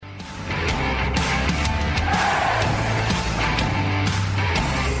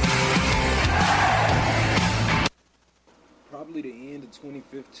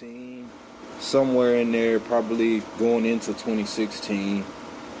2015, somewhere in there, probably going into 2016,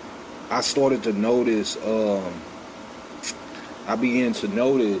 I started to notice, I began to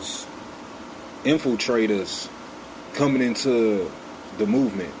notice infiltrators coming into the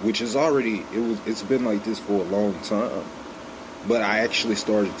movement, which is already, it's been like this for a long time. But I actually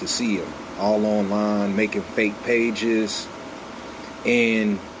started to see them all online, making fake pages,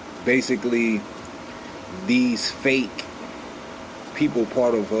 and basically these fake people,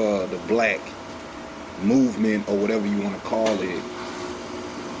 part of the black movement or whatever you want to call it,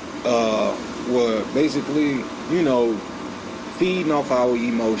 were basically, feeding off our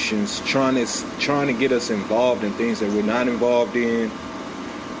emotions, trying to get us involved in things that we're not involved in,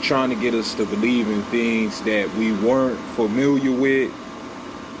 trying to get us to believe in things that we weren't familiar with,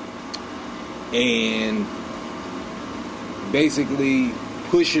 and basically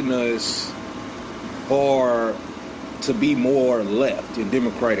pushing us to be more left and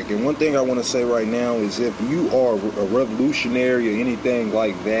democratic. And one thing I want to say right now is, if you are a revolutionary or anything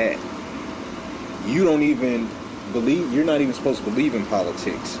like that, you're not even supposed to believe in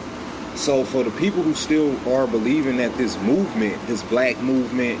politics. So for the people who still are believing that this movement, this black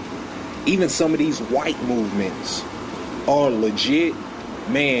movement, even some of these white movements are legit,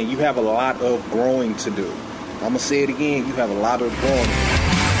 man, you have a lot of growing to do. I'm going to say it again, you have a lot of growing.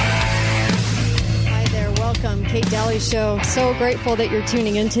 Welcome, Kate Daly Show. So grateful that you're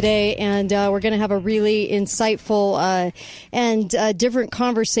tuning in today, and we're going to have a really insightful and different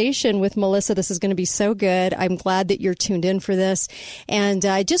conversation with Melissa. This is going to be so good. I'm glad that you're tuned in for this, and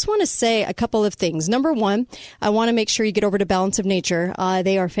I just want to say a couple of things. Number one, I want to make sure you get over to Balance of Nature.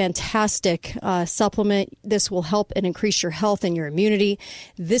 They are fantastic supplement. This will help and increase your health and your immunity.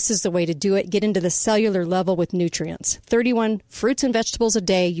 This is the way to do it. Get into the cellular level with nutrients. 31 fruits and vegetables a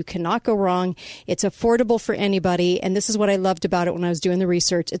day. You cannot go wrong. It's affordable for anybody, and this is what I loved about it when I was doing the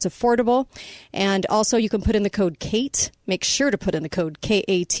research. It's affordable, and also you can put in the code KATE. Make sure to put in the code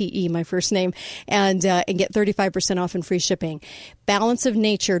KATE, my first name, and get 35% off and free shipping.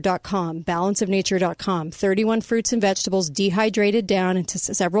 Balanceofnature.com, balanceofnature.com. 31 fruits and vegetables dehydrated down into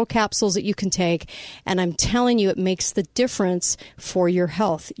several capsules that you can take, and I'm telling you, it makes the difference for your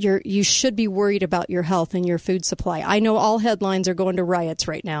health. You should be worried about your health and your food supply. I know all headlines are going to riots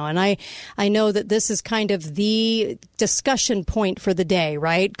right now, and I know that this is kind of the discussion point for the day,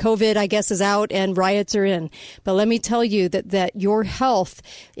 right? COVID, I guess, is out and riots are in. But let me tell you that your health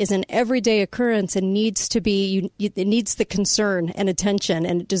is an everyday occurrence and needs to be, it needs the concern and attention,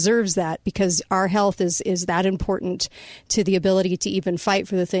 and it deserves that, because our health is that important to the ability to even fight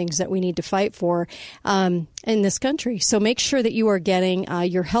for the things that we need to fight for in this country. So make sure that you are getting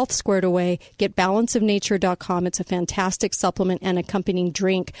your health squared away. Get balanceofnature.com. It's a fantastic supplement and accompanying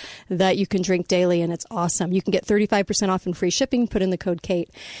drink that you can drink daily, and it's awesome. You can get 35% off and free shipping. Put in the code KATE.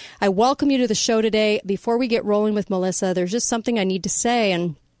 I welcome you to the show today. Before we get rolling with Melissa, there's just something I need to say,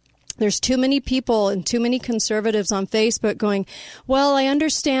 and there's too many people and too many conservatives on Facebook going, well, I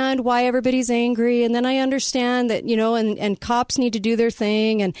understand why everybody's angry, and then I understand that, and cops need to do their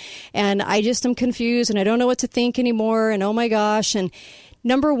thing, and I just am confused, and I don't know what to think anymore, and oh my gosh. And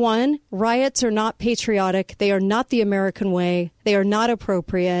number one, riots are not patriotic. They are not the American way. They are not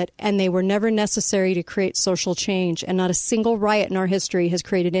appropriate, and they were never necessary to create social change. And not a single riot in our history has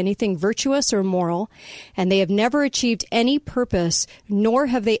created anything virtuous or moral, and they have never achieved any purpose, nor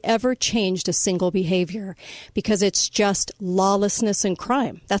have they ever changed a single behavior, because it's just lawlessness and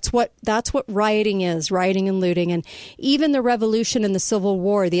crime. That's what rioting is, rioting and looting. And even the Revolution and the Civil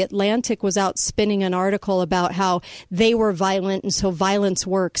War, the Atlantic was out spinning an article about how they were violent, and so violence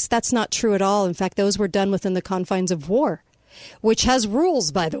works. That's not true at all. In fact, those were done within the confines of war, which has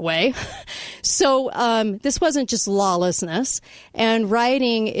rules, by the way. So this wasn't just lawlessness, and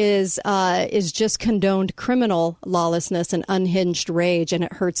rioting is just condoned criminal lawlessness and unhinged rage, and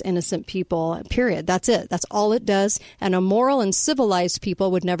it hurts innocent people, period. That's it. That's all it does, and a moral and civilized people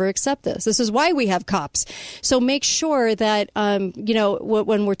would never accept this. This is why we have cops. So make sure that,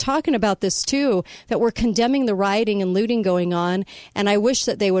 when we're talking about this too, that we're condemning the rioting and looting going on, and I wish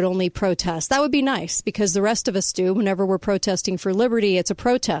that they would only protest. That would be nice, because the rest of us do. Whenever we're protesting for liberty, it's a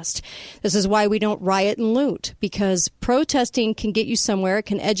protest. This is why we don't riot and loot, because protesting can get you somewhere, it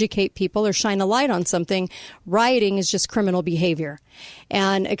can educate people or shine a light on something. Rioting is just criminal behavior,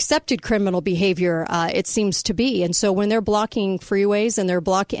 and accepted criminal behavior, it seems to be. And so when they're blocking freeways and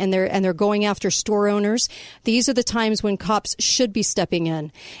they're going after store owners, these are the times when cops should be stepping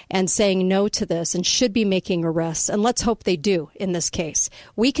in and saying no to this, and should be making arrests. And let's hope they do in this case.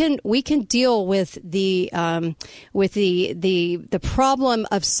 We can deal with the the problem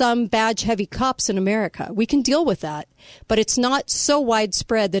of some badge-heavy cops in America. We can deal with that, but it's not so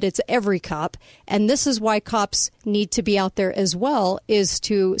widespread that it's every cop. And this is why cops need to be out there as well, is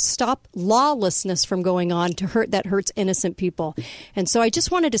to stop lawlessness from going on that hurts innocent people. And so I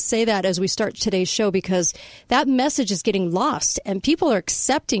just wanted to say that as we start today's show, because that message is getting lost, and people are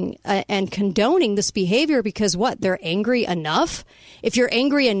accepting and condoning this behavior because what? They're angry enough. If you're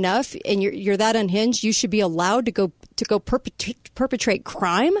angry enough and you're that unhinged, you should be allowed to go perpetrate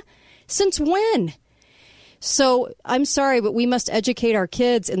crime? Since when? So I'm sorry, but we must educate our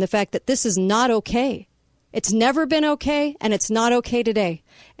kids in the fact that this is not okay. It's never been okay, and it's not okay today.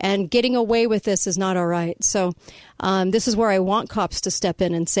 And getting away with this is not all right. So this is where I want cops to step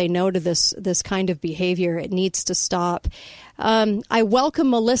in and say no to this kind of behavior. It needs to stop. I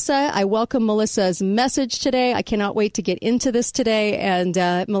welcome Melissa. I welcome Melissa's message today. I cannot wait to get into this today. And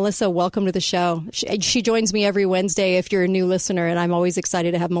Melissa, welcome to the show. She joins me every Wednesday if you're a new listener, and I'm always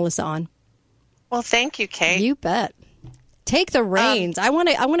excited to have Melissa on. Well, thank you, Kate. You bet. Take the reins. I want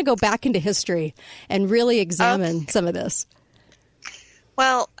to go back into history and really examine some of this.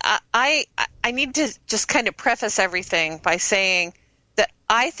 Well, I need to just kind of preface everything by saying that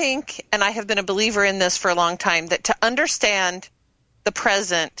I think, and I have been a believer in this for a long time, that to understand the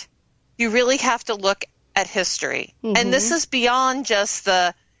present, you really have to look at history. Mm-hmm. And this is beyond just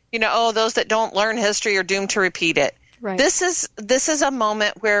the, those that don't learn history are doomed to repeat it. Right. This is a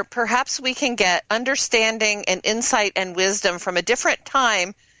moment where perhaps we can get understanding and insight and wisdom from a different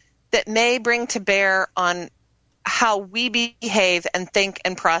time that may bring to bear on how we behave and think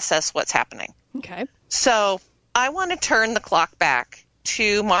and process what's happening. Okay. So I want to turn the clock back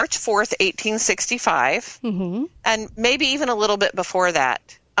to March 4th, 1865, mm-hmm. and maybe even a little bit before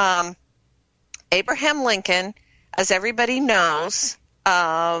that. Abraham Lincoln, as everybody knows,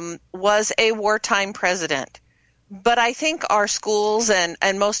 was a wartime president. But I think our schools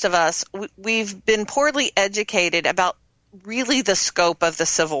and most of us, we've been poorly educated about really the scope of the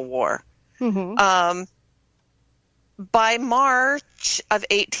Civil War. Mm-hmm. By March of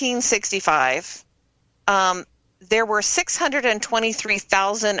 1865, there were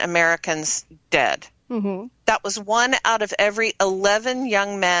 623,000 Americans dead. Mm-hmm. That was 1 out of every 11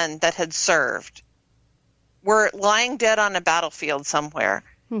 young men that had served were lying dead on a battlefield somewhere.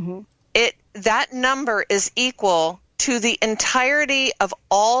 Mm-hmm. That number is equal to the entirety of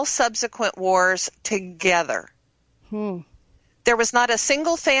all subsequent wars together. There was not a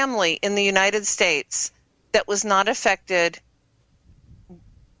single family in the United States that was not affected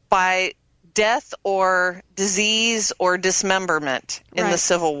by death or disease or dismemberment in the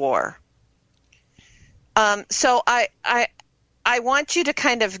Civil War. So I want you to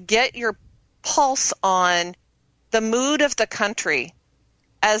kind of get your pulse on the mood of the country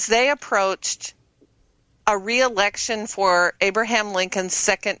as they approached a re-election for Abraham Lincoln's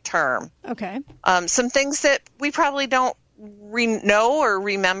second term. Okay. Some things that we probably don't know or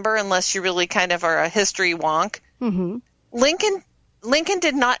remember unless you really kind of are a history wonk. Mm-hmm. Lincoln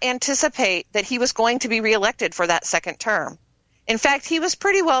did not anticipate that he was going to be reelected for that second term. In fact, he was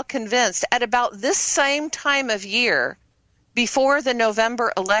pretty well convinced at about this same time of year, before the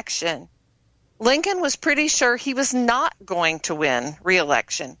November election, Lincoln was pretty sure he was not going to win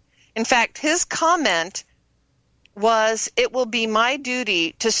re-election. In fact, his comment was, "It will be my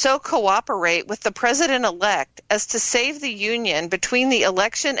duty to so cooperate with the president-elect as to save the Union between the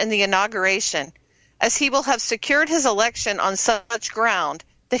election and the inauguration, as he will have secured his election on such ground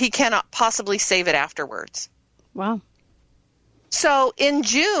that he cannot possibly save it afterwards." Wow. So in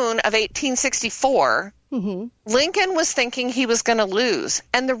June of 1864, mm-hmm. Lincoln was thinking he was going to lose.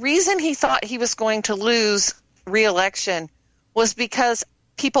 And the reason he thought he was going to lose re-election was because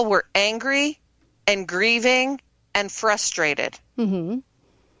people were angry and grieving and frustrated. Mm-hmm.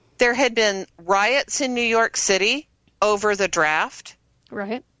 There had been riots in New York City over the draft.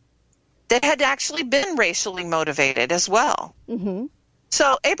 Right. That had actually been racially motivated as well. Mm-hmm.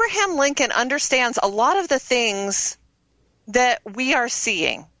 So Abraham Lincoln understands a lot of the things that we are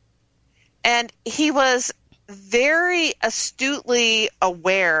seeing. And he was very astutely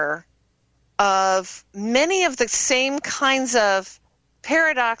aware of many of the same kinds of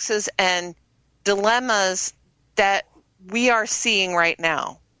paradoxes and dilemmas that we are seeing right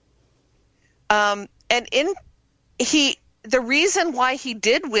now. The reason why he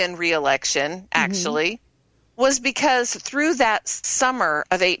did win re-election, actually, mm-hmm. was because through that summer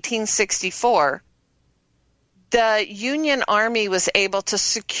of 1864, the Union Army was able to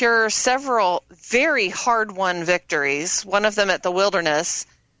secure several very hard-won victories, one of them at the Wilderness.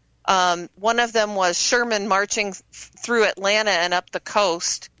 One of them was Sherman marching through Atlanta and up the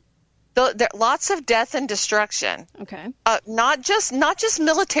coast. Lots of death and destruction. Okay. Not just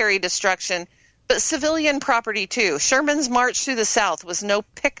military destruction, but civilian property too. Sherman's march through the South was no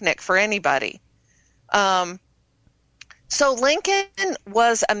picnic for anybody. So Lincoln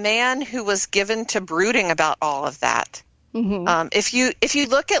was a man who was given to brooding about all of that. Mm-hmm. If you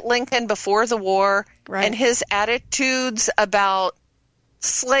look at Lincoln before the war and his attitudes about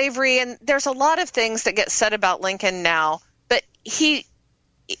slavery, and there's a lot of things that get said about Lincoln now, but he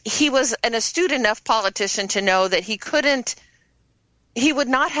was an astute enough politician to know that he would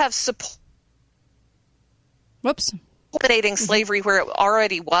not have eliminating slavery where it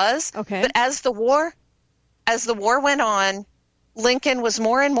already was. Okay. But as the war went on, Lincoln was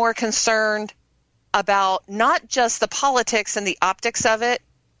more and more concerned about not just the politics and the optics of it,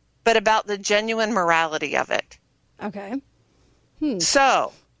 but about the genuine morality of it. Okay.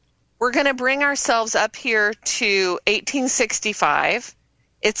 So we're going to bring ourselves up here to 1865.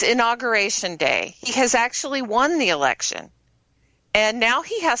 It's Inauguration Day. He has actually won the election. And now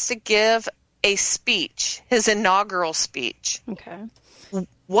he has to give a speech, his inaugural speech. Okay.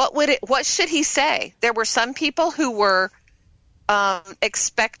 What should he say? There were some people who were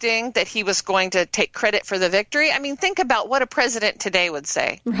expecting that he was going to take credit for the victory. I mean, think about what a president today would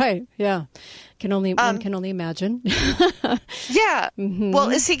say. Right. Yeah. One can only imagine. Yeah. Mm-hmm.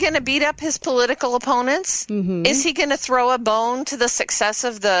 Well, is he going to beat up his political opponents? Mm-hmm. Is he going to throw a bone to the success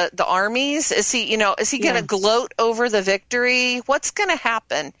of the armies? Is he going to gloat over the victory? What's going to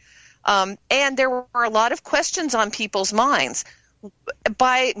happen? And there were a lot of questions on people's minds.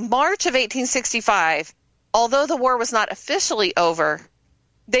 By March of 1865, although the war was not officially over,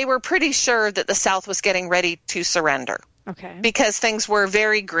 they were pretty sure that the South was getting ready to surrender. Okay. Because things were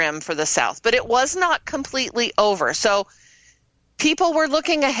very grim for the South. But it was not completely over. So people were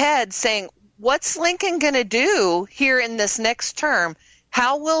looking ahead saying, what's Lincoln going to do here in this next term?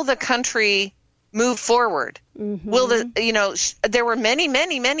 How will the country move forward? Mm-hmm. There were many,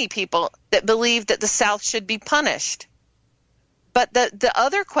 many, many people that believed that the South should be punished. But the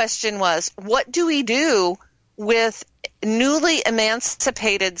other question was, what do we do with newly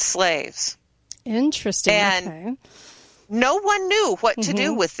emancipated slaves? Interesting. And okay. No one knew what to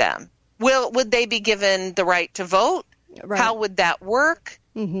do with them. Would they be given the right to vote? Right. How would that work?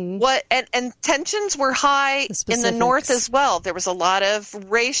 Mm-hmm. And tensions were high in the North as well. There was a lot of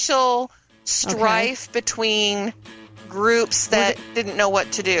racial strife between groups that didn't know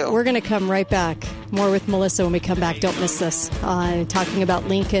what to do. We're going to come right back. More with Melissa when we come back. Don't miss this. Talking about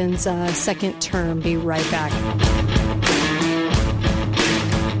Lincoln's second term. Be right back.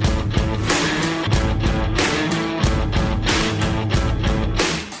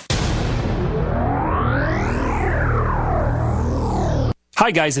 Hi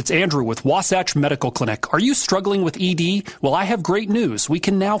guys, it's Andrew with Wasatch Medical Clinic. Are you struggling with ED? Well, I have great news. We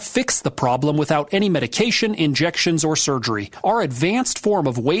can now fix the problem without any medication, injections, or surgery. Our advanced form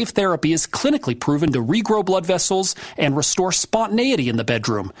of wave therapy is clinically proven to regrow blood vessels and restore spontaneity in the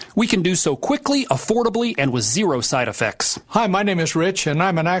bedroom. We can do so quickly, affordably, and with zero side effects. Hi, my name is Rich, and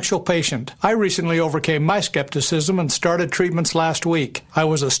I'm an actual patient. I recently overcame my skepticism and started treatments last week. I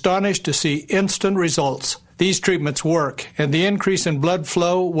was astonished to see instant results. These treatments work, and the increase in blood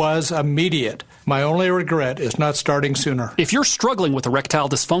flow was immediate. My only regret is not starting sooner. If you're struggling with erectile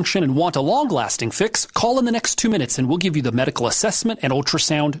dysfunction and want a long-lasting fix, call in the next 2 minutes and we'll give you the medical assessment and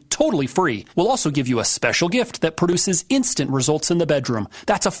ultrasound totally free. We'll also give you a special gift that produces instant results in the bedroom.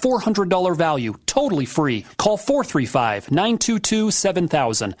 That's a $400 value, totally free. Call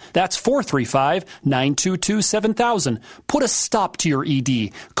 435-922-7000. That's 435-922-7000. Put a stop to your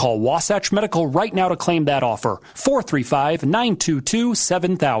ED. Call Wasatch Medical right now to claim that offer.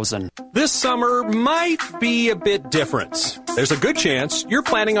 435-922-7000. This summer might be a bit different. There's a good chance you're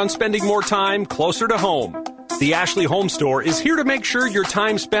planning on spending more time closer to home. The Ashley Home Store is here to make sure your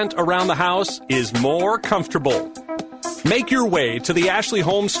time spent around the house is more comfortable. Make your way to the Ashley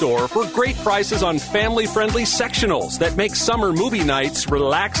Home Store for great prices on family-friendly sectionals that make summer movie nights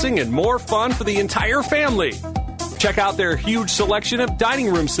relaxing and more fun for the entire family. Check out their huge selection of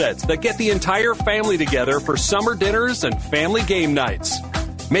dining room sets that get the entire family together for summer dinners and family game nights.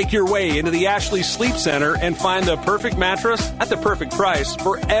 Make your way into the Ashley Sleep Center and find the perfect mattress at the perfect price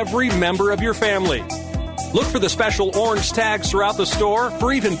for every member of your family. Look for the special orange tags throughout the store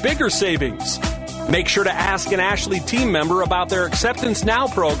for even bigger savings. Make sure to ask an Ashley team member about their Acceptance Now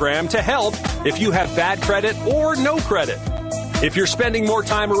program to help if you have bad credit or no credit. If you're spending more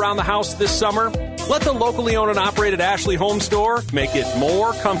time around the house this summer, let the locally owned and operated Ashley Home Store make it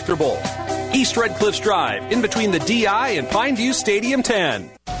more comfortable. East Red Cliffs Drive, in between the DI and Pineview Stadium 10.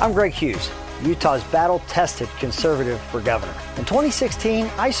 I'm Greg Hughes. Utah's battle-tested conservative for governor. In 2016,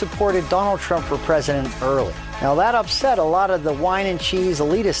 I supported Donald Trump for president early. Now, that upset a lot of the wine and cheese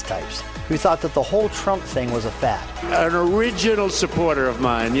elitist types who thought that the whole Trump thing was a fad. An original supporter of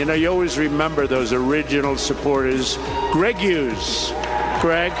mine. You know, you always remember those original supporters. Greg Hughes.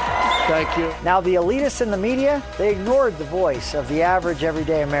 Greg, thank you. Now, the elitists in the media, they ignored the voice of the average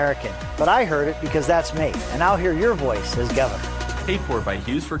everyday American. But I heard it because that's me, and I'll hear your voice as governor. Paid for by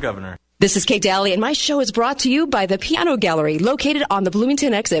Hughes for Governor. This is Kate Daly, and my show is brought to you by the Piano Gallery, located on the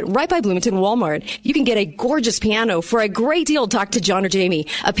Bloomington exit, right by Bloomington Walmart. You can get a gorgeous piano for a great deal. Talk to John or Jamie.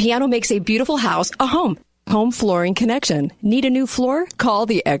 A piano makes a beautiful house a home. Home Flooring Connection. Need a new floor? Call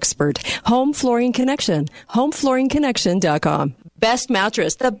the expert. Home Flooring Connection. HomeFlooringConnection.com. Best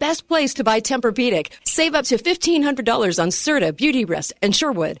Mattress, the best place to buy Tempur-Pedic. Save up to $1,500 on Serta, Beautyrest, and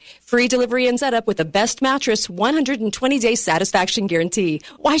Sherwood. Free delivery and setup with the Best Mattress 120-day satisfaction guarantee.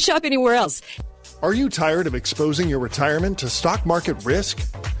 Why shop anywhere else? Are you tired of exposing your retirement to stock market risk?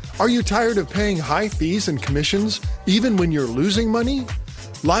 Are you tired of paying high fees and commissions even when you're losing money?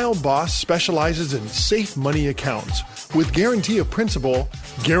 Lyle Boss specializes in safe money accounts with guarantee of principal,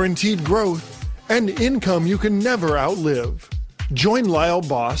 guaranteed growth, and income you can never outlive. Join Lyle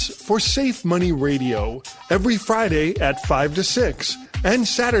Boss for Safe Money Radio every Friday at 5 to 6 and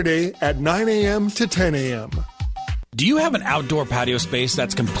Saturday at 9 a.m. to 10 a.m. Do you have an outdoor patio space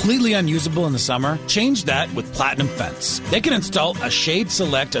that's completely unusable in the summer? Change that with Platinum Fence. They can install a Shade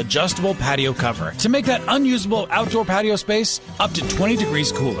Select adjustable patio cover to make that unusable outdoor patio space up to 20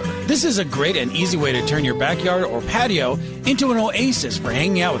 degrees cooler. This is a great and easy way to turn your backyard or patio into an oasis for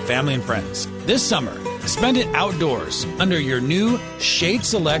hanging out with family and friends. This summer, spend it outdoors under your new Shade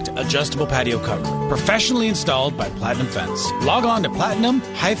Select adjustable patio cover, professionally installed by Platinum Fence. Log on to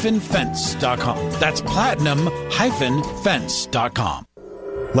platinum-fence.com. That's platinum-fence.com.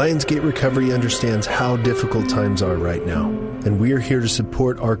 Lionsgate Recovery understands how difficult times are right now, and we are here to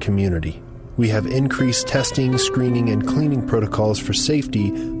support our community. We have increased testing, screening, and cleaning protocols for safety,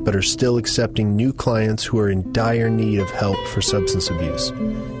 but are still accepting new clients who are in dire need of help for substance abuse.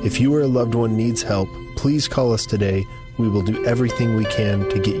 If you or a loved one needs help, please call us today. We will do everything we can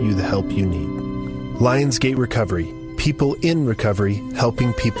to get you the help you need. Lionsgate Recovery. People in recovery,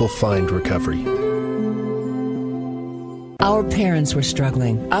 helping people find recovery. Our parents were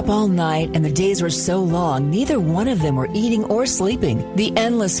struggling, up all night, and the days were so long, neither one of them were eating or sleeping. The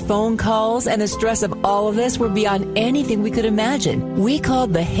endless phone calls and the stress of all of this were beyond anything we could imagine. We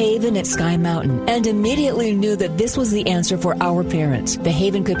called The Haven at Sky Mountain and immediately knew that this was the answer for our parents. The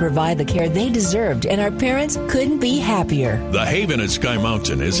Haven could provide the care they deserved, and our parents couldn't be happier. The Haven at Sky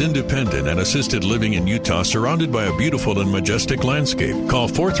Mountain is independent and assisted living in Utah, surrounded by a beautiful and majestic landscape. Call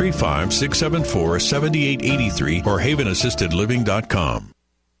 435-674-7883 or havenasistedliving.com.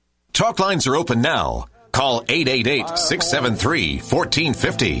 Talk lines are open now. Call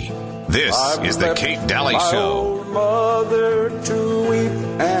 888-673-1450. This is the Kate Daly Show. Mother to weep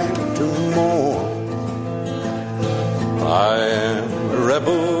and to mourn. I am a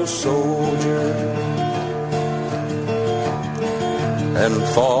rebel soldier and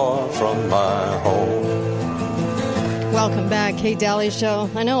far from my home. Welcome back, Kate Daly Show.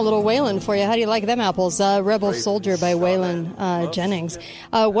 I know, a little Waylon for you. How do you like them apples? Rebel Soldier by Waylon Jennings.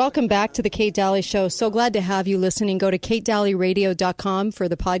 Welcome back to the Kate Daly Show. So glad to have you listening. Go to katedalyradio.com for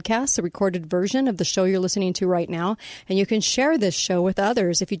the podcast, the recorded version of the show you're listening to right now. And you can share this show with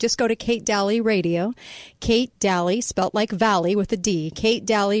others. If you just go to Kate Daly Radio, Kate Daly, spelt like Valley with a D,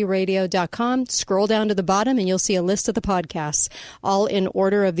 katedalyradio.com, scroll down to the bottom and you'll see a list of the podcasts, all in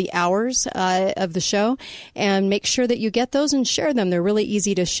order of the hours of the show. And make sure that you get those and share them. They're really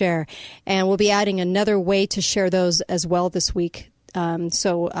easy to share. And we'll be adding another way to share those as well this week.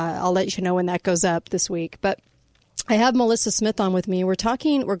 So I'll let you know when that goes up this week. But I have Melissa Smith on with me. We're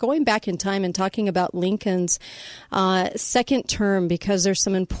going back in time and talking about Lincoln's second term, because there's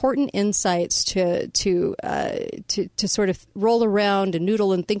some important insights to sort of roll around and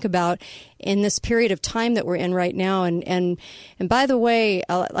noodle and think about in this period of time that we're in right now. And by the way,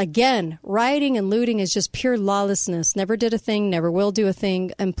 again, rioting and looting is just pure lawlessness. Never did a thing, never will do a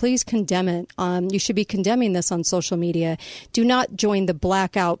thing, and please condemn it. You should be condemning this on social media. Do not join the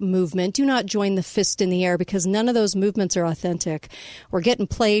blackout movement. Do not join the fist in the air, because none of those movements are authentic. We're getting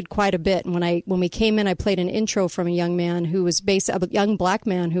played quite a bit. And when we came in, I played an intro from a young man who was a young black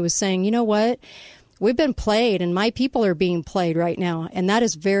man who was saying, you know what? We've been played, and my people are being played right now. And that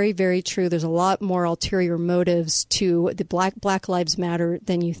is very, very true. There's a lot more ulterior motives to the Black Lives Matter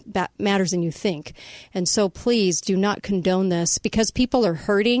matters than you think. And so please do not condone this because people are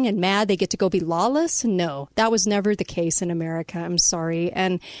hurting and mad. They get to go be lawless. No, that was never the case in America. I'm sorry.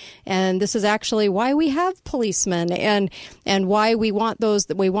 And this is actually why we have policemen and why we want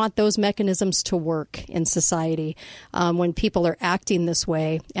those mechanisms to work in society when people are acting this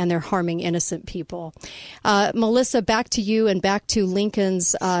way and they're harming innocent people. Melissa, back to you and back to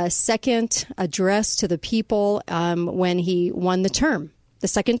Lincoln's second address to the people when he won the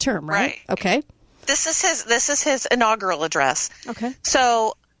second term, right? Okay. This is his inaugural address. Okay.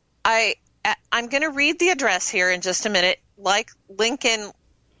 So I'm going to read the address here in just a minute. Like Lincoln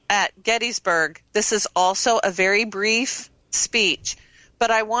at Gettysburg, this is also a very brief speech,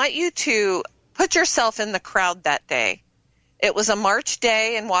 but I want you to put yourself in the crowd that day. It was a March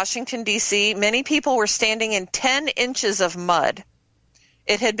day in Washington, D.C. Many people were standing in 10 inches of mud.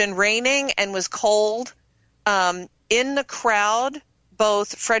 It had been raining and was cold. In the crowd,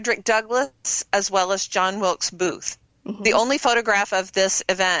 both Frederick Douglass as well as John Wilkes Booth. Mm-hmm. The only photograph of this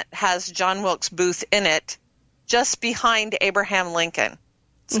event has John Wilkes Booth in it, just behind Abraham Lincoln.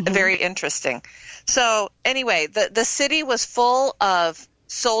 It's very interesting. So anyway, the city was full of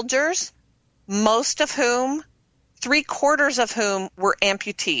soldiers, most of whom, 3/4 of whom were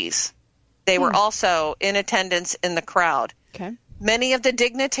amputees. They were also in attendance in the crowd. Okay. Many of the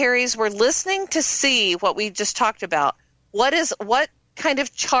dignitaries were listening to see what we just talked about. What kind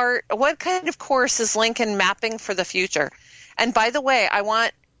of course is Lincoln mapping for the future? And by the way, I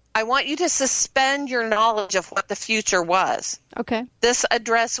want you to suspend your knowledge of what the future was. Okay. This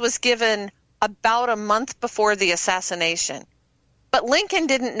address was given about a month before the assassination. But Lincoln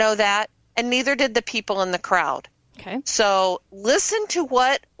didn't know that, and neither did the people in the crowd. Okay. So listen to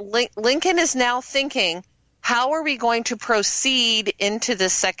what Lincoln is now thinking. How are we going to proceed into the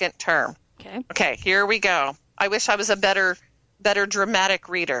second term? Okay, here we go. I wish I was a better dramatic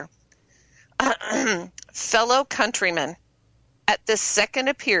reader. Fellow countrymen, at this second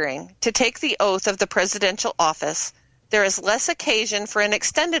appearing to take the oath of the presidential office, there is less occasion for an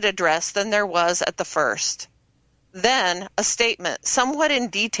extended address than there was at the first. Then a statement, somewhat in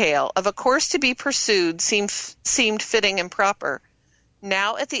detail, of a course to be pursued seemed fitting and proper.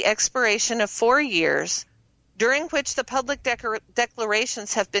 Now at the expiration of 4 years, during which the public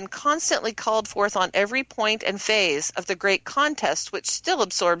declarations have been constantly called forth on every point and phase of the great contest which still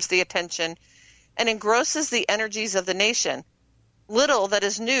absorbs the attention and engrosses the energies of the nation, little that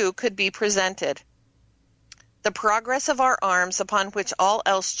is new could be presented. The progress of our arms, upon which all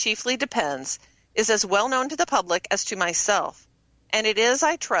else chiefly depends, is as well known to the public as to myself, and it is,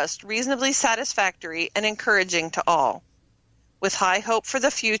 I trust, reasonably satisfactory and encouraging to all. With high hope for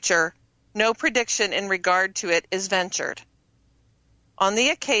the future, no prediction in regard to it is ventured. On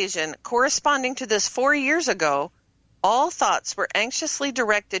the occasion corresponding to this 4 years ago, all thoughts were anxiously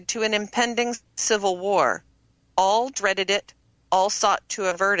directed to an impending civil war. All dreaded it, all sought to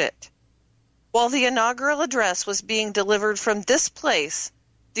avert it. While the inaugural address was being delivered from this place,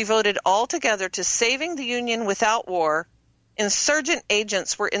 devoted altogether to saving the Union without war, insurgent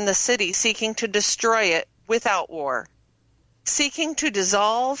agents were in the city seeking to destroy it without war, seeking to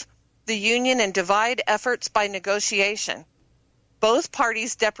dissolve the Union and divide efforts by negotiation. Both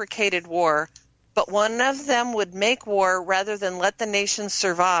parties deprecated war, but one of them would make war rather than let the nation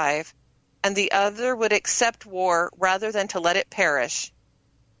survive, and the other would accept war rather than to let it perish.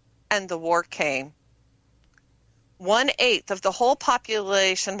 And the war came. 1/8 of the whole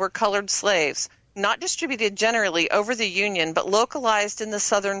population were colored slaves, not distributed generally over the Union, but localized in the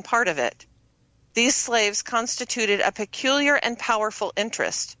southern part of it. These slaves constituted a peculiar and powerful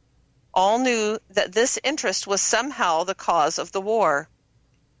interest. All knew that this interest was somehow the cause of the war.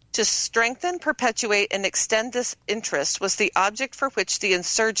 To strengthen, perpetuate, and extend this interest was the object for which the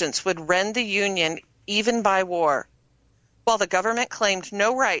insurgents would rend the Union even by war, while the government claimed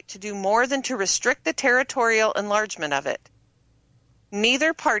no right to do more than to restrict the territorial enlargement of it.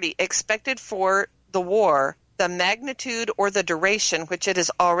 Neither party expected for the war the magnitude or the duration which it has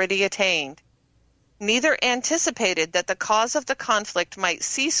already attained. Neither anticipated that the cause of the conflict might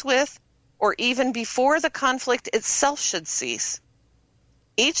cease with, or even before the conflict itself should cease.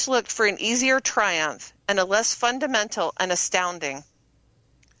 Each looked for an easier triumph and a less fundamental and astounding.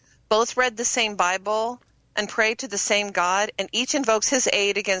 Both read the same Bible and pray to the same God, and each invokes his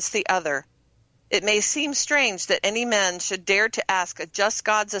aid against the other. It may seem strange that any men should dare to ask a just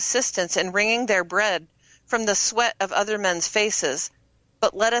God's assistance in wringing their bread from the sweat of other men's faces,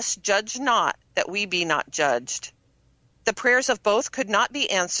 but let us judge not that we be not judged. The prayers of both could not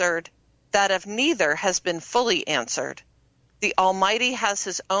be answered, that of neither has been fully answered. The Almighty has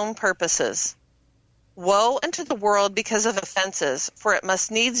his own purposes. Woe unto the world because of offenses, for it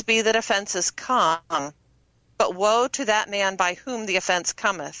must needs be that offenses come, but woe to that man by whom the offense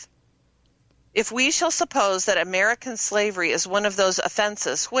cometh. If we shall suppose that American slavery is one of those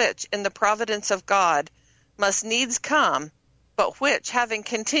offenses which, in the providence of God, must needs come, but which, having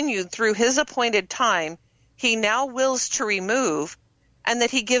continued through his appointed time, he now wills to remove, and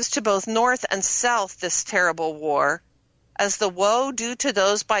that he gives to both North and South this terrible war, as the woe due to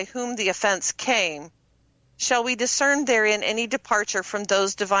those by whom the offense came, shall we discern therein any departure from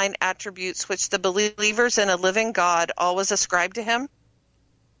those divine attributes which the believers in a living God always ascribe to him?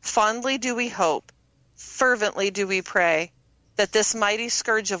 Fondly do we hope, fervently do we pray, that this mighty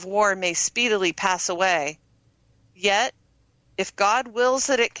scourge of war may speedily pass away. Yet, if God wills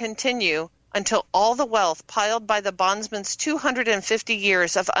that it continue until all the wealth piled by the bondsman's 250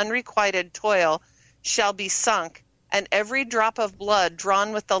 years of unrequited toil shall be sunk, and every drop of blood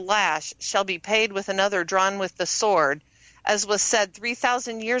drawn with the lash shall be paid with another drawn with the sword, as was said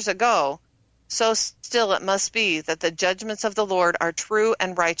 3,000 years ago, so still it must be that the judgments of the Lord are true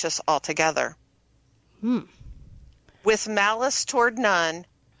and righteous altogether. With malice toward none,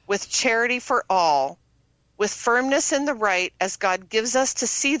 with charity for all, with firmness in the right as God gives us to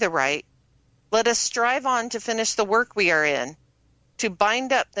see the right, let us strive on to finish the work we are in, to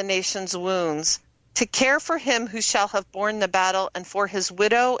bind up the nation's wounds, to care for him who shall have borne the battle and for his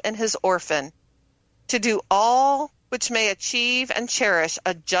widow and his orphan, to do all which may achieve and cherish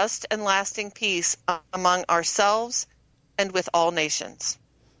a just and lasting peace among ourselves and with all nations.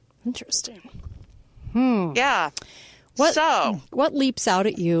 Interesting. Yeah. What leaps out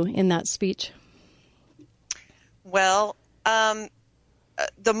at you in that speech? Well,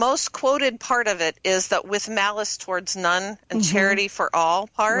 the most quoted part of it is that with malice towards none and charity for all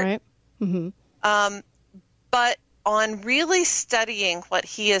part. Right. Mm-hmm. But on really studying what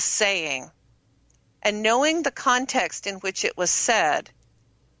he is saying and knowing the context in which it was said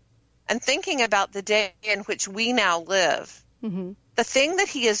and thinking about the day in which we now live, the thing that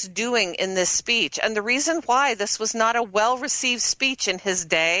he is doing in this speech, and the reason why this was not a well-received speech in his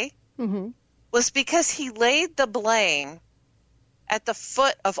day, was because he laid the blame at the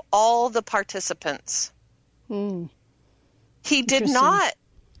foot of all the participants. He did not.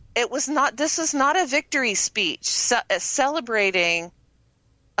 This is not a victory speech celebrating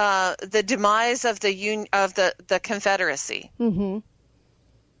the demise of the Confederacy.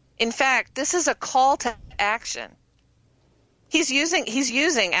 In fact, this is a call to action. He's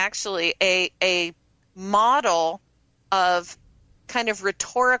using actually a model of kind of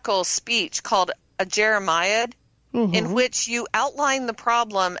rhetorical speech called a Jeremiad, in which you outline the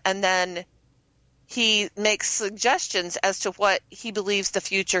problem and then he makes suggestions as to what he believes the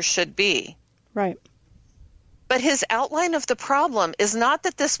future should be. Right. But his outline of the problem is not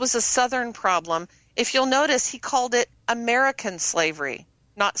that this was a Southern problem. If you'll notice, he called it American slavery,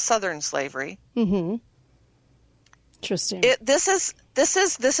 not Southern slavery. Interesting. This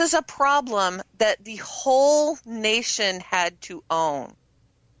is a problem that the whole nation had to own.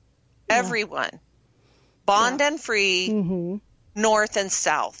 Yeah. Everyone, bond and free, North and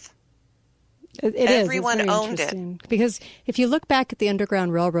South. Everyone owned it. Because if you look back at the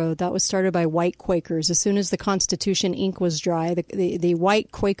Underground Railroad, that was started by white Quakers. As soon as the Constitution ink was dry, the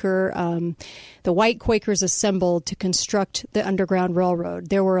white Quakers assembled to construct the Underground Railroad.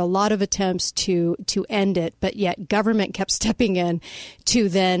 There were a lot of attempts to end it, but yet government kept stepping in to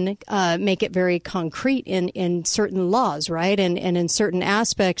then make it very concrete in certain laws, right? And in certain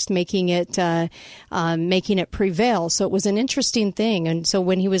aspects, making it prevail. So it was an interesting thing. And so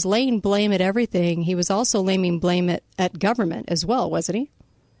when he was laying blame at everything, he was also laying blame at government as well, wasn't he?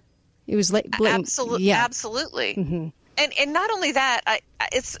 He was absolutely. And not only that,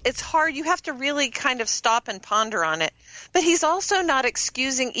 it's hard. You have to really kind of stop and ponder on it. But he's also not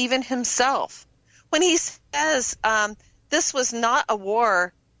excusing even himself when he says this was not a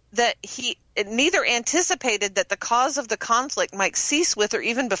war that he neither anticipated that the cause of the conflict might cease with, or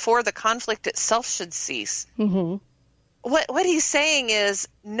even before the conflict itself should cease. What he's saying is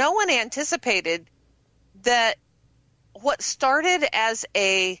no one anticipated that what started as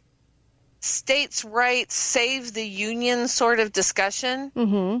a states' rights save the union sort of discussion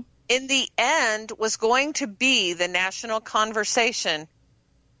in the end was going to be the national conversation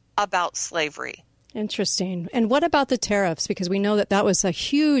about slavery. Interesting. And what about the tariffs? Because we know that was a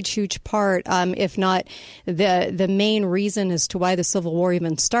huge part, if not the main reason as to why the Civil War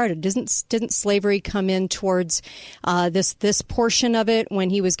even started. Didn't slavery come in towards this portion of it when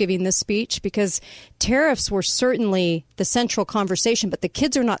he was giving this speech? Because tariffs were certainly the central conversation, but the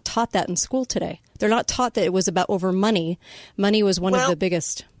kids are not taught that in school today. They're not taught that it was about over money. Money was one of the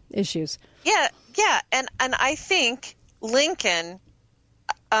biggest issues. Yeah, and I think Lincoln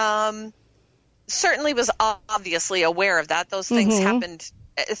certainly was obviously aware of that. Those things happened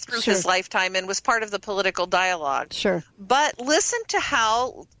through his lifetime and was part of the political dialogue. Sure. But listen to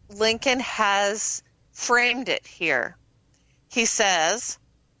how Lincoln has framed it here. He says,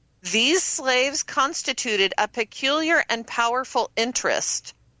 these slaves constituted a peculiar and powerful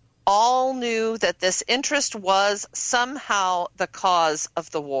interest. All knew that this interest was somehow the cause of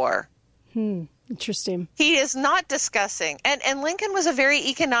the war. Interesting. He is not discussing, and Lincoln was a very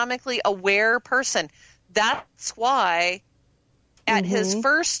economically aware person. That's why at his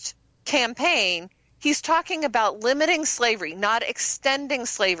first campaign, he's talking about limiting slavery, not extending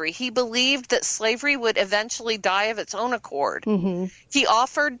slavery. He believed that slavery would eventually die of its own accord. He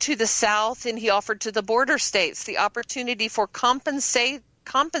offered to the South and he offered to the border states the opportunity for compensated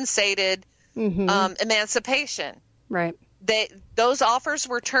emancipation. Right. Those offers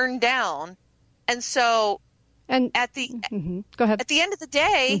were turned down. And so at the Go ahead. At the end of the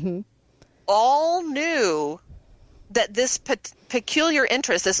day, all knew that this peculiar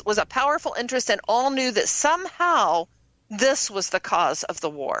interest, this was a powerful interest, and all knew that somehow this was the cause of the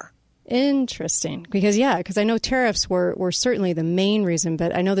war. Interesting, because I know tariffs were certainly the main reason,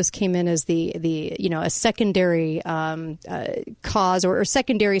 but I know this came in as the a secondary cause or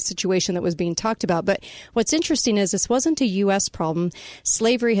secondary situation that was being talked about. But what's interesting is this wasn't a U.S. problem.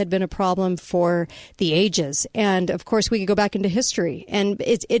 Slavery had been a problem for the ages, and of course we could go back into history, and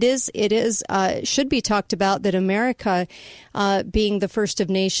it should be talked about that America, being the first of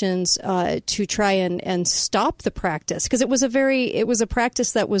nations to try and stop the practice, because it was a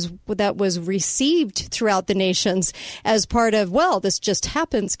practice that was received throughout the nations as part of, well, this just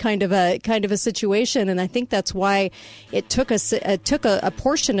happens kind of a situation. And I think that's why it took a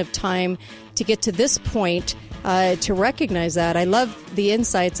portion of time to get to this point to recognize that. I love the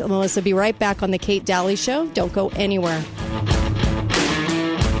insights. Melissa, be right back on the Kate Daly Show. Don't go anywhere.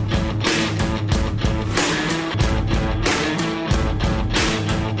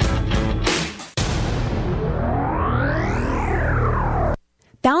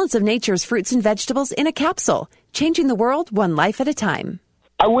 Balance of Nature's fruits and vegetables in a capsule, changing the world one life at a time.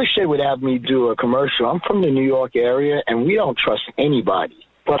 I wish they would have me do a commercial. I'm from the New York area, and we don't trust anybody.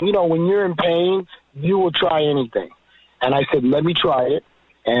 But, when you're in pain, you will try anything. And I said, let me try it.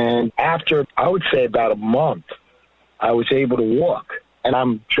 And after, I would say about a month, I was able to walk. And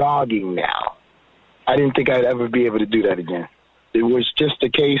I'm jogging now. I didn't think I'd ever be able to do that again. It was just a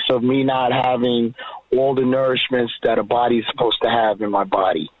case of me not having all the nourishments that a body is supposed to have in my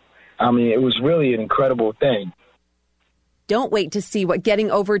body. I mean, it was really an incredible thing. Don't wait to see what getting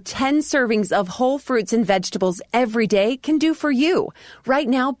over 10 servings of whole fruits and vegetables every day can do for you. Right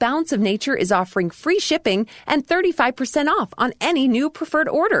now, Balance of Nature is offering free shipping and 35% off on any new preferred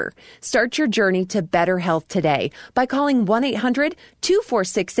order. Start your journey to better health today by calling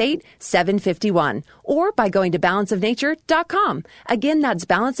 1-800-2468-751 or by going to balanceofnature.com. Again, that's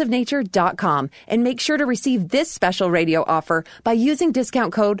balanceofnature.com. And make sure to receive this special radio offer by using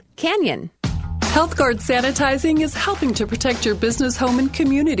discount code CANYON. HealthGuard Sanitizing is helping to protect your business, home, and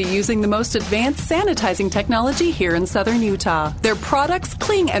community using the most advanced sanitizing technology here in southern Utah. Their products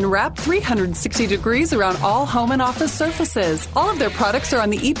cling and wrap 360 degrees around all home and office surfaces. All of their products are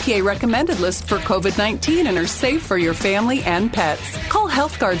on the EPA recommended list for COVID-19 and are safe for your family and pets. Call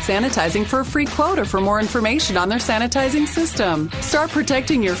HealthGuard Sanitizing for a free quote or for more information on their sanitizing system. Start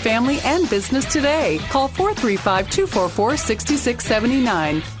protecting your family and business today. Call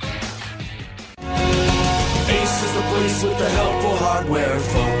 435-244-6679. Ace is the place with the helpful hardware,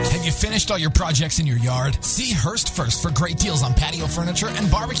 folks. Have you finished all your projects in your yard? See Hurst first for great deals on patio furniture and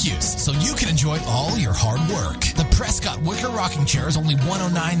barbecues, so you can enjoy all your hard work. The Prescott Wicker Rocking Chair is only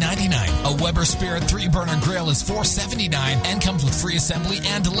 $109.99. A Weber Spirit 3-burner grill is $479 and comes with free assembly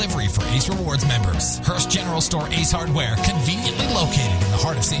and delivery for Ace Rewards members. Hurst General Store Ace Hardware, conveniently located in the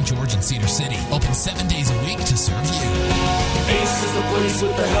heart of St. George and Cedar City. Open 7 days a week to serve you. Ace is the place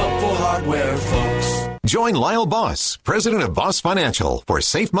with the helpful hardware, folks. Join Lyle Boss, president of Boss Financial, for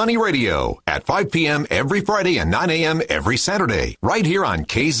Safe Money Radio at 5 p.m. every Friday and 9 a.m. every Saturday, right here on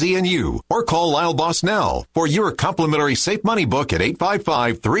KZNU. Or call Lyle Boss now for your complimentary Safe Money book at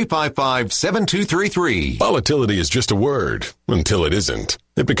 855-355-7233. Volatility is just a word until it isn't.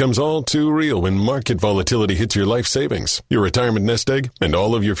 It becomes all too real when market volatility hits your life savings, your retirement nest egg, and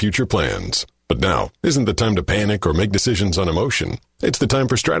all of your future plans. But now isn't the time to panic or make decisions on emotion. It's the time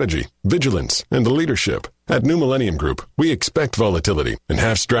for strategy, vigilance, and leadership. At New Millennium Group, we expect volatility and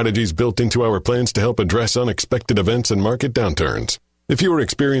have strategies built into our plans to help address unexpected events and market downturns. If you are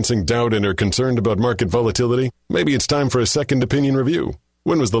experiencing doubt and are concerned about market volatility, maybe it's time for a second opinion review.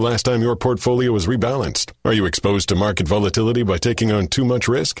 When was the last time your portfolio was rebalanced? Are you exposed to market volatility by taking on too much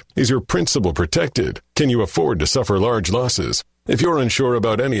risk? Is your principal protected? Can you afford to suffer large losses? If you're unsure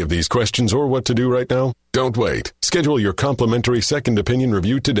about any of these questions or what to do right now, don't wait. Schedule your complimentary second opinion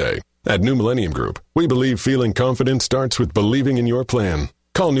review today. At New Millennium Group, we believe feeling confident starts with believing in your plan.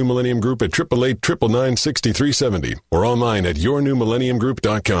 Call New Millennium Group at 888-999-6370 or online at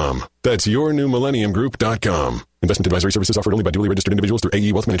yournewmillenniumgroup.com. That's yournewmillenniumgroup.com. Investment advisory services offered only by duly registered individuals through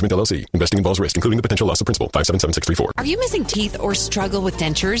AE Wealth Management, LLC. Investing involves risk, including the potential loss of principal. 577634. Are you missing teeth or struggle with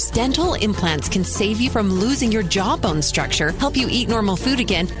dentures? Dental implants can save you from losing your jawbone structure, help you eat normal food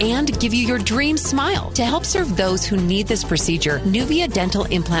again, and give you your dream smile. To help serve those who need this procedure, Nuvia Dental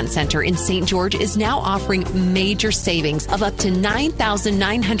Implant Center in St. George is now offering major savings of up to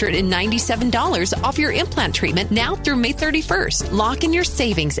 $9,997 off your implant treatment now through May 31st. Lock in your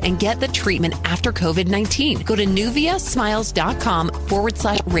savings and get the treatment after COVID-19. Go to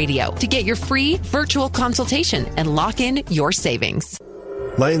nuviasmiles.com/radio to get your free virtual consultation and lock in your savings.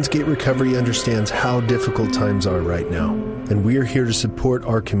 Lionsgate Recovery understands how difficult times are right now, and we are here to support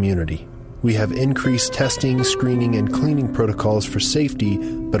our community. We have increased testing, screening, and cleaning protocols for safety,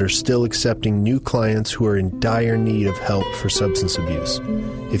 but are still accepting new clients who are in dire need of help for substance abuse.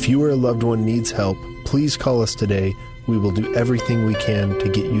 If you or a loved one needs help, please call us today. We will do everything we can to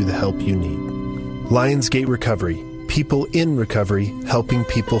get you the help you need. Lionsgate Recovery. People in recovery, helping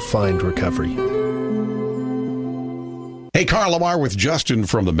people find recovery. Hey, Carl Lamar with Justin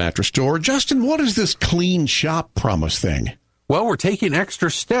from the Mattress Store. Justin, what is this clean shop promise thing? Well, we're taking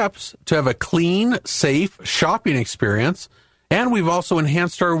extra steps to have a clean, safe shopping experience, and we've also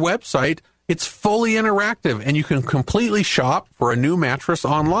enhanced our website. It's fully interactive, and you can completely shop for a new mattress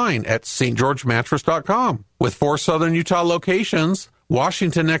online at stgeorgemattress.com. With 4 Southern Utah locations,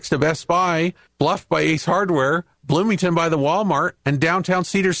 Washington next to Best Buy, Bluff by Ace Hardware, Bloomington by the Walmart, and downtown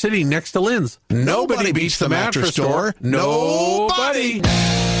Cedar City next to Lynn's. Nobody beats the Mattress Store. Nobody.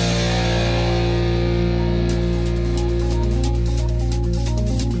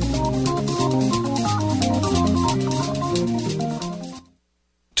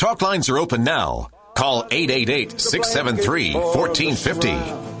 Talk lines are open now. Call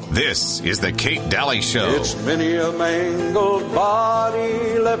 888-673-1450. This is the Kate Daly Show. It's many a mangled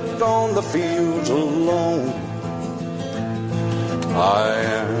body left on the fields alone. I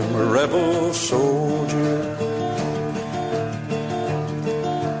am a rebel soldier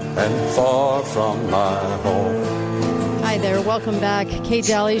and far from my home. Hi there. Welcome back. Kate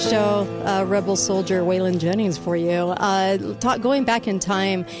Daly Show, Rebel Soldier Waylon Jennings for you. Going back in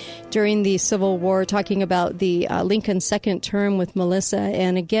time during the Civil War, talking about the Lincoln second term with Melissa,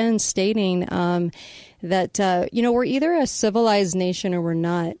 and again stating that, we're either a civilized nation or we're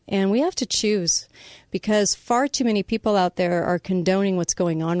not, and we have to choose. Because far too many people out there are condoning what's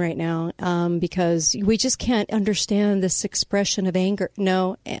going on right now, because we just can't understand this expression of anger.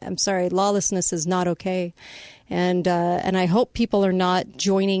 No, I'm sorry, lawlessness is not okay. And I hope people are not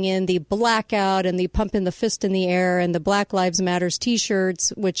joining in the blackout and the pumping the fist in the air and the Black Lives Matters T-shirts,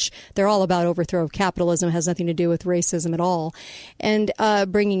 which they're all about overthrow of capitalism. It has nothing to do with racism at all. And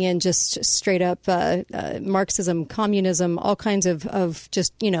bringing in just straight up Marxism, communism, all kinds of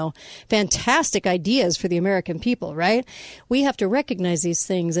just, fantastic ideas for the American people, right? We have to recognize these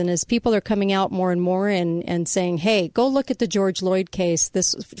things. And as people are coming out more and more and saying, hey, go look at the George Floyd case,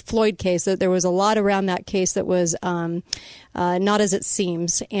 that there was a lot around that case that was not as it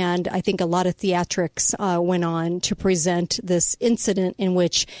seems. And I think a lot of theatrics went on to present this incident in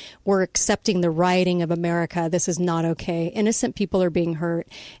which we're accepting the rioting of America. This is not okay. Innocent people are being hurt.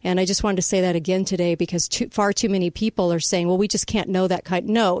 And I just wanted to say that again today, because far too many people are saying, well, we just can't know that kind.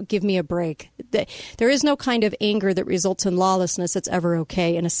 No, give me a break. There is no kind of anger that results in lawlessness that's ever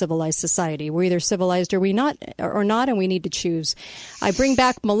okay in a civilized society. We're either civilized or we not, and we need to choose. I bring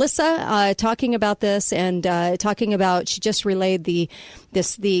back Melissa talking about this and talking about, she just relayed the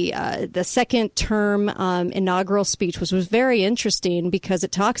second term inaugural speech, which was very interesting because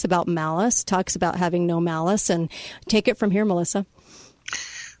it talks about malice, talks about having no malice. And take it from here, Melissa.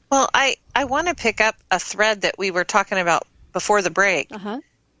 Well, I want to pick up a thread that we were talking about before the break.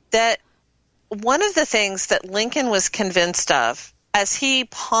 That one of the things that Lincoln was convinced of as he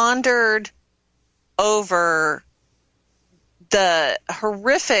pondered over the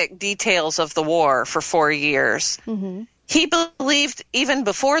horrific details of the war for 4 years. Mm-hmm. He believed, even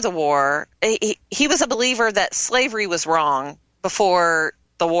before the war, he was a believer that slavery was wrong before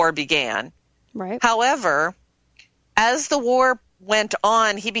the war began. Right. However, as the war went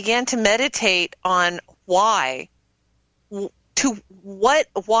on, he began to meditate on why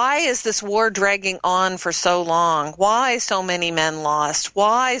is this war dragging on for so long? Why so many men lost?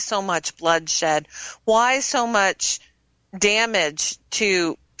 Why so much bloodshed? Why so much damage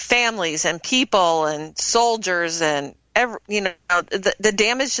to families and people and soldiers and the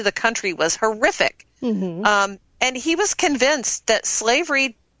damage to the country was horrific. Mm-hmm. And he was convinced that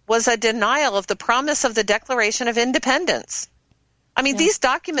slavery was a denial of the promise of the Declaration of Independence. I mean, these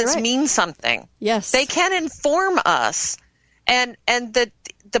documents mean something. Yes. They can inform us. And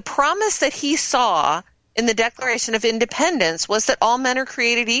the promise that he saw in the Declaration of Independence was that all men are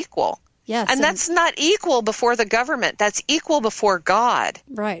created equal. Yes. And that's not equal before the government. That's equal before God.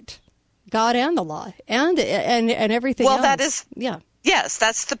 Right. God and the law and everything else. Well, that is... Yeah. Yes,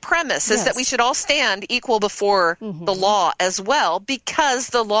 that's the premise, is that we should all stand equal before the law as well, because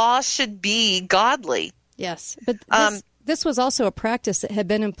the law should be godly. Yes, but this was also a practice that had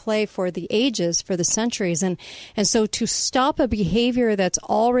been in play for the ages, for the centuries. And so to stop a behavior that's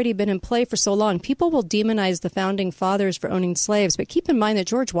already been in play for so long, people will demonize the founding fathers for owning slaves. But keep in mind that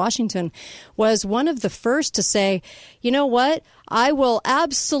George Washington was one of the first to say, you know what? I will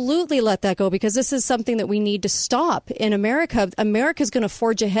absolutely let that go, because this is something that we need to stop. In America, America's going to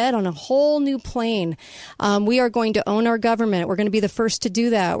forge ahead on a whole new plane. We are going to own our government. We're going to be the first to do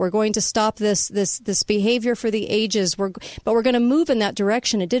that. We're going to stop this behavior for the ages. But we're going to move in that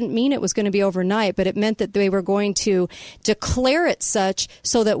direction. It didn't mean it was going to be overnight, but it meant that they were going to declare it such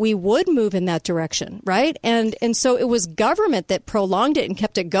so that we would move in that direction, right? And so it was government that prolonged it and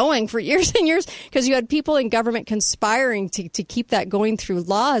kept it going for years and years, because you had people in government conspiring to keep that going through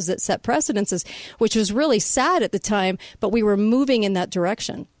laws that set precedences, which was really sad at the time, but we were moving in that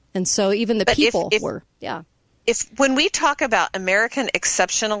direction. And so even the people were. If when we talk about American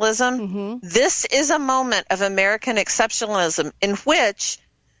exceptionalism, this is a moment of American exceptionalism in which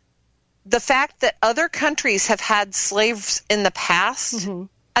the fact that other countries have had slaves in the past, and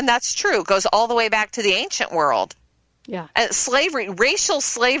that's true, goes all the way back to the ancient world. Yeah. Slavery, racial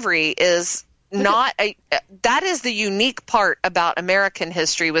slavery is that is the unique part about American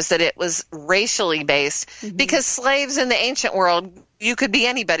history, was that it was racially based, because slaves in the ancient world, you could be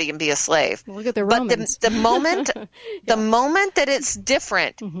anybody and be a slave. Look at the Romans. But the moment that it's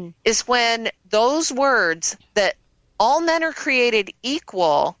different is when those words that all men are created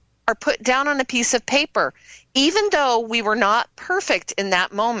equal are put down on a piece of paper. Even though we were not perfect in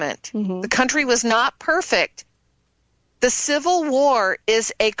that moment, the country was not perfect. The Civil War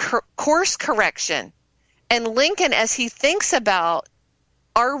is a course correction. And Lincoln, as he thinks about,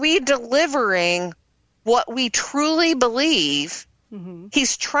 are we delivering what we truly believe,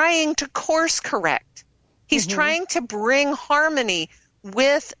 he's trying to course correct. He's trying to bring harmony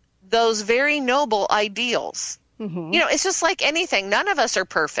with those very noble ideals. It's just like anything. None of us are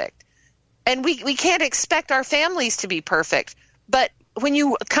perfect. And we can't expect our families to be perfect. But when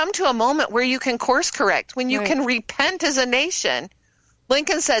you come to a moment where you can course correct, when you can repent as a nation,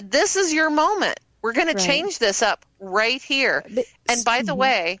 Lincoln said, this is your moment. We're going to change this up right here. And by the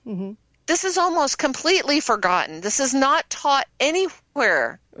way, this is almost completely forgotten. This is not taught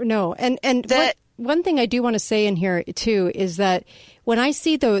anywhere. No. And one thing I do want to say in here, too, is that when I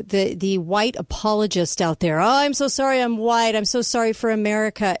see the white apologist out there, I'm so sorry I'm white, I'm so sorry for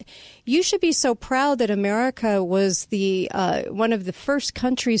America. You should be so proud that America was the one of the first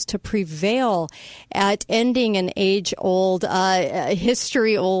countries to prevail at ending an age-old,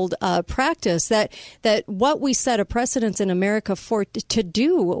 history-old practice. That what we set a precedence in America for to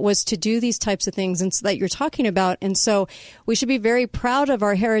do was to do these types of things, and so that you're talking about. And so we should be very proud of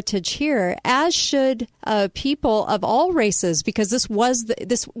our heritage here, as should people of all races, because this was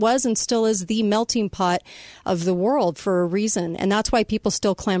and still is the melting pot of the world for a reason, and that's why people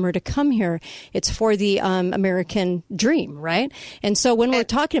still clamor to come here. It's for the American dream, right? And so when we're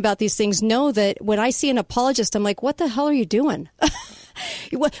talking about these things, know that when I see an apologist, I'm like, what the hell are you doing?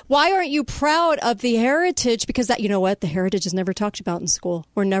 Why aren't you proud of the heritage? Because that, you know what, the heritage is never talked about in school.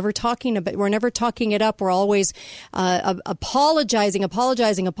 We're never talking it up. We're always apologizing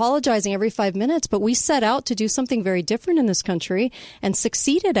every 5 minutes. But we set out to do something very different in this country and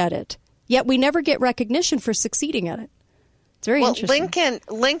succeeded at it. Yet we never get recognition for succeeding at it. It's very interesting.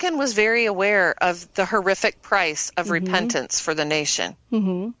 Lincoln was very aware of the horrific price of repentance for the nation.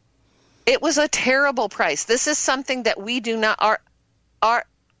 It was a terrible price. This is something that we do not. When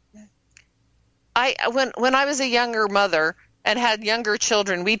I was a younger mother, and had younger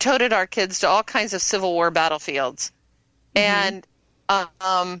children, we toted our kids to all kinds of Civil War battlefields. And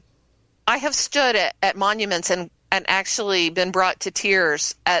I have stood at monuments and actually been brought to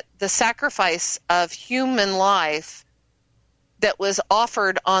tears at the sacrifice of human life that was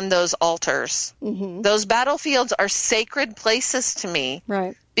offered on those altars. Those battlefields are sacred places to me,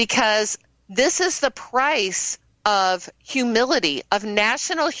 right? Because this is the price of humility, of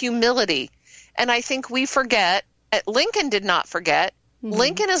national humility. And I think we forget, Lincoln did not forget.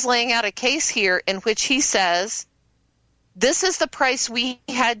 Lincoln is laying out a case here in which he says, this is the price we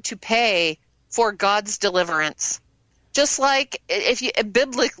had to pay for God's deliverance. Just like if you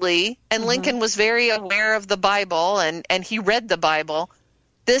biblically, and Lincoln was very aware of the Bible and he read the Bible,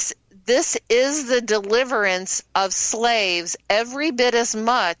 this is the deliverance of slaves every bit as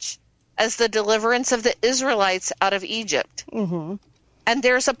much as the deliverance of the Israelites out of Egypt. And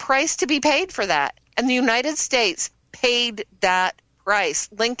there's a price to be paid for that. And the United States paid that price.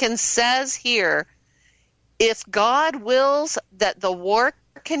 Lincoln says here, if God wills that the war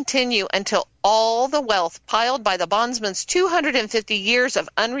continue until all the wealth piled by the bondsman's 250 years of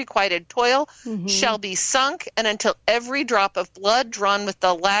unrequited toil shall be sunk, and until every drop of blood drawn with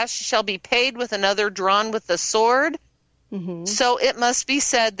the lash shall be paid with another drawn with the sword, so it must be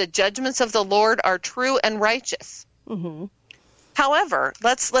said the judgments of the Lord are true and righteous. However,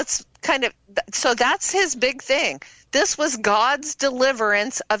 let's kind of, so that's his big thing. This was God's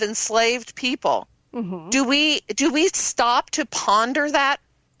deliverance of enslaved people. Do we stop to ponder that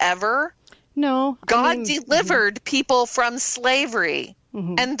ever? No. God delivered people from slavery,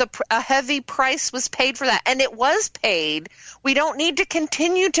 and a heavy price was paid for that, and it was paid. We don't need to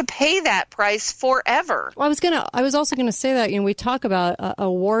continue to pay that price forever. Well, I was also gonna say that, we talk about a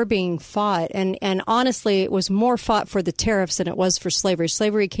war being fought, and honestly, it was more fought for the tariffs than it was for slavery.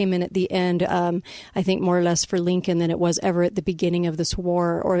 Slavery came in at the end, I think more or less for Lincoln than it was ever at the beginning of this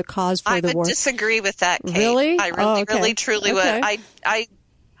war or the cause for the war. I would disagree with that, Kate. Really? I really, truly would.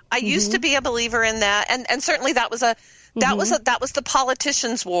 I used to be a believer in that, and certainly that was that was the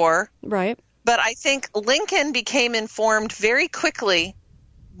politicians' war, right? But I think Lincoln became informed very quickly,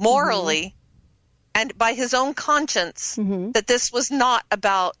 morally, and by his own conscience, that this was not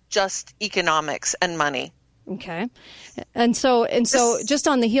about just economics and money. Okay. And so just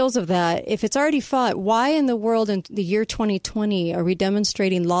on the heels of that, if it's already fought, why in the world in the year 2020 are we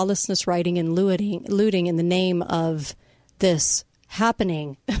demonstrating lawlessness, rioting, and looting in the name of this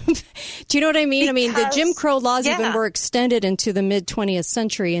happening? Do you know what I mean? The Jim Crow laws even were extended into the mid 20th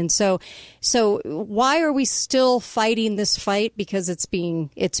century, and so why are we still fighting this fight? Because it's being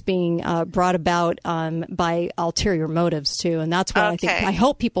brought about by ulterior motives too, and that's what I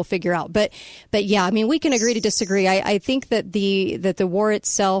hope people figure out. But yeah, we can agree to disagree. I think that the war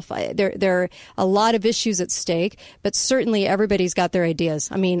itself, there are a lot of issues at stake, but certainly everybody's got their ideas.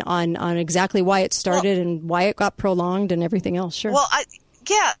 On exactly why it started and why it got prolonged and everything else. Sure. Well,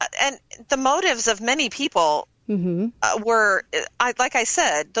 and the motives of many people were, like I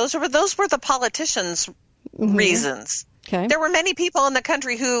said, those were the politicians' reasons. Okay. There were many people in the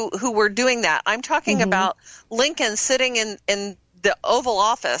country who were doing that. I'm talking about Lincoln sitting in the Oval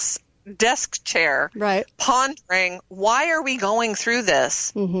Office desk chair, right, pondering, why are we going through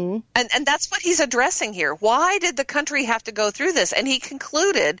this? And that's what he's addressing here. Why did the country have to go through this? And he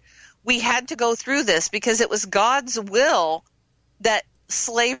concluded we had to go through this because it was God's will that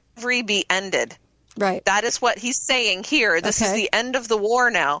slavery be ended. Right. That is what he's saying here. This is the end of the war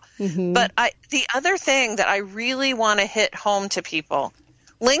now. But the other thing that I really want to hit home to people,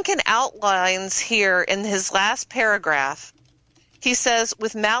 Lincoln outlines here in his last paragraph. He says,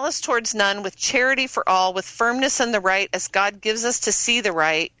 with malice towards none, with charity for all, with firmness in the right, as God gives us to see the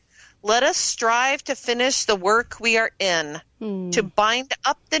right, let us strive to finish the work we are in, to bind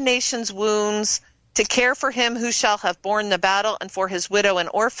up the nation's wounds, to care for him who shall have borne the battle, and for his widow and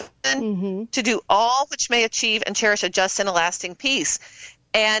orphan, to do all which may achieve and cherish a just and a lasting peace.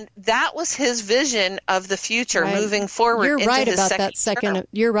 And that was his vision of the future moving forward. You're right about that second.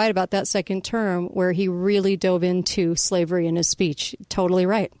 You're right about that second term where he really dove into slavery in his speech. Totally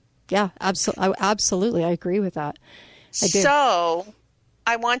right. Yeah, absolutely. I agree with that. I do. So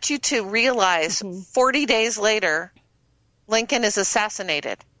I want you to realize 40 days later, Lincoln is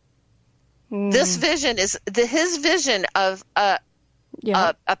assassinated. This vision is his vision of a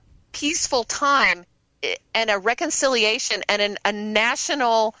peaceful time and a reconciliation and a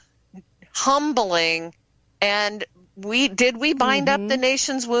national humbling. And we bind up the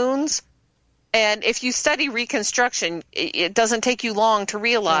nation's wounds? And if you study Reconstruction, it doesn't take you long to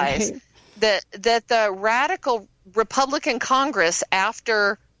realize that the radical Republican Congress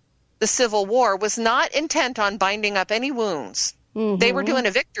after the Civil War was not intent on binding up any wounds. Mm-hmm. They were doing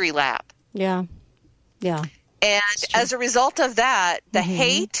a victory lap. Yeah. Yeah. And as a result of that, the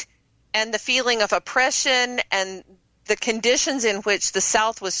hate and the feeling of oppression and the conditions in which the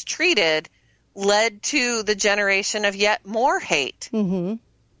South was treated led to the generation of yet more hate. Mm-hmm.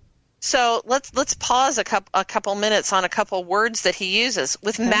 So let's pause a couple minutes on a couple words that he uses.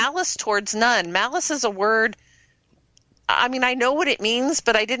 With malice towards none. Malice is a word, I mean, I know what it means,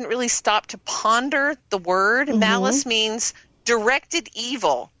 but I didn't really stop to ponder the word. Mm-hmm. Malice means directed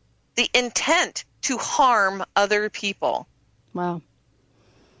evil, the intent to harm other people. Wow.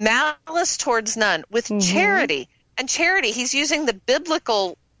 Malice towards none. With charity. And charity, he's using the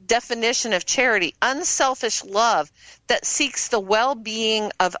biblical definition of charity, unselfish love that seeks the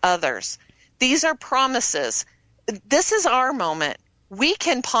well-being of others. These are promises. This is our moment. We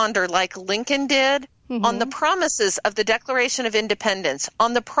can ponder like Lincoln did on the promises of the Declaration of Independence,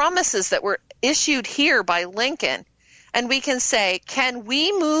 on the promises that were issued here by Lincoln, and we can say, can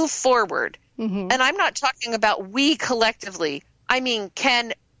we move forward? And I'm not talking about we collectively. I mean,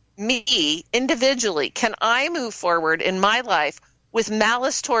 can me individually, can I move forward in my life with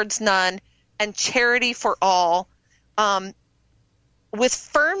malice towards none and charity for all, with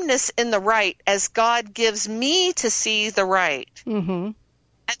firmness in the right as God gives me to see the right, and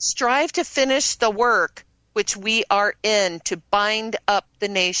strive to finish the work which we are in to bind up the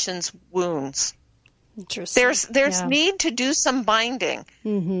nation's wounds. Interesting. There's need to do some binding,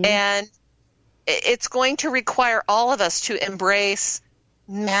 and it's going to require all of us to embrace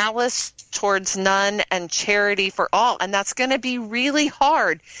malice towards none and charity for all. And that's going to be really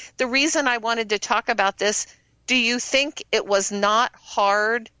hard. The reason I wanted to talk about this, do you think it was not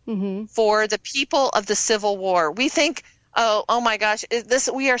hard for the people of the Civil War? We think, oh my gosh,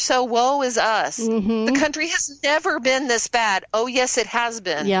 we are so woe is us. The country has never been this bad. Oh, yes, it has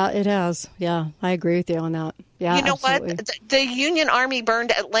been. Yeah, it has. Yeah, I agree with you on that. Yeah, you know absolutely. what? The Union Army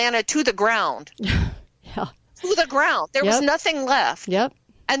burned Atlanta to the ground. Yeah. To the ground. There was nothing left. Yep.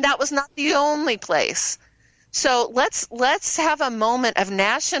 And that was not the only place. So let's have a moment of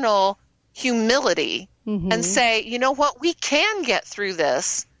national humility and say, you know what, we can get through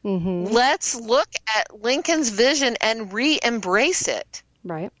this. Let's look at Lincoln's vision and re-embrace it.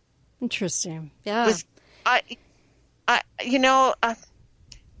 Right. Interesting. Yeah. I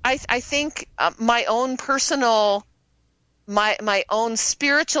think my own personal, my own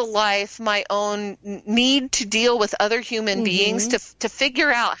spiritual life, my own need to deal with other human beings, to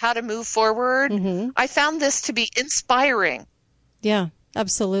figure out how to move forward, I found this to be inspiring. Yeah,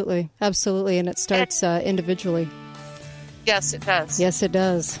 absolutely. Absolutely. And it starts individually. Yes, it does. Yes, it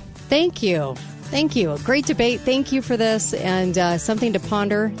does. Thank you. Thank you. Great debate. Thank you for this, and something to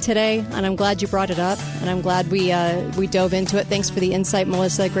ponder today. And I'm glad you brought it up, and I'm glad we dove into it. Thanks for the insight,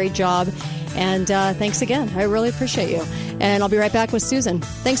 Melissa. Great job. And thanks again. I really appreciate you. And I'll be right back with Susan.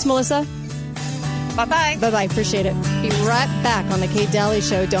 Thanks, Melissa. Bye-bye. Bye-bye. Appreciate it. Be right back on the Kate Daly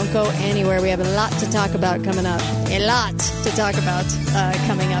Show. Don't go anywhere. We have a lot to talk about coming up. A lot to talk about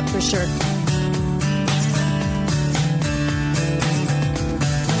coming up for sure.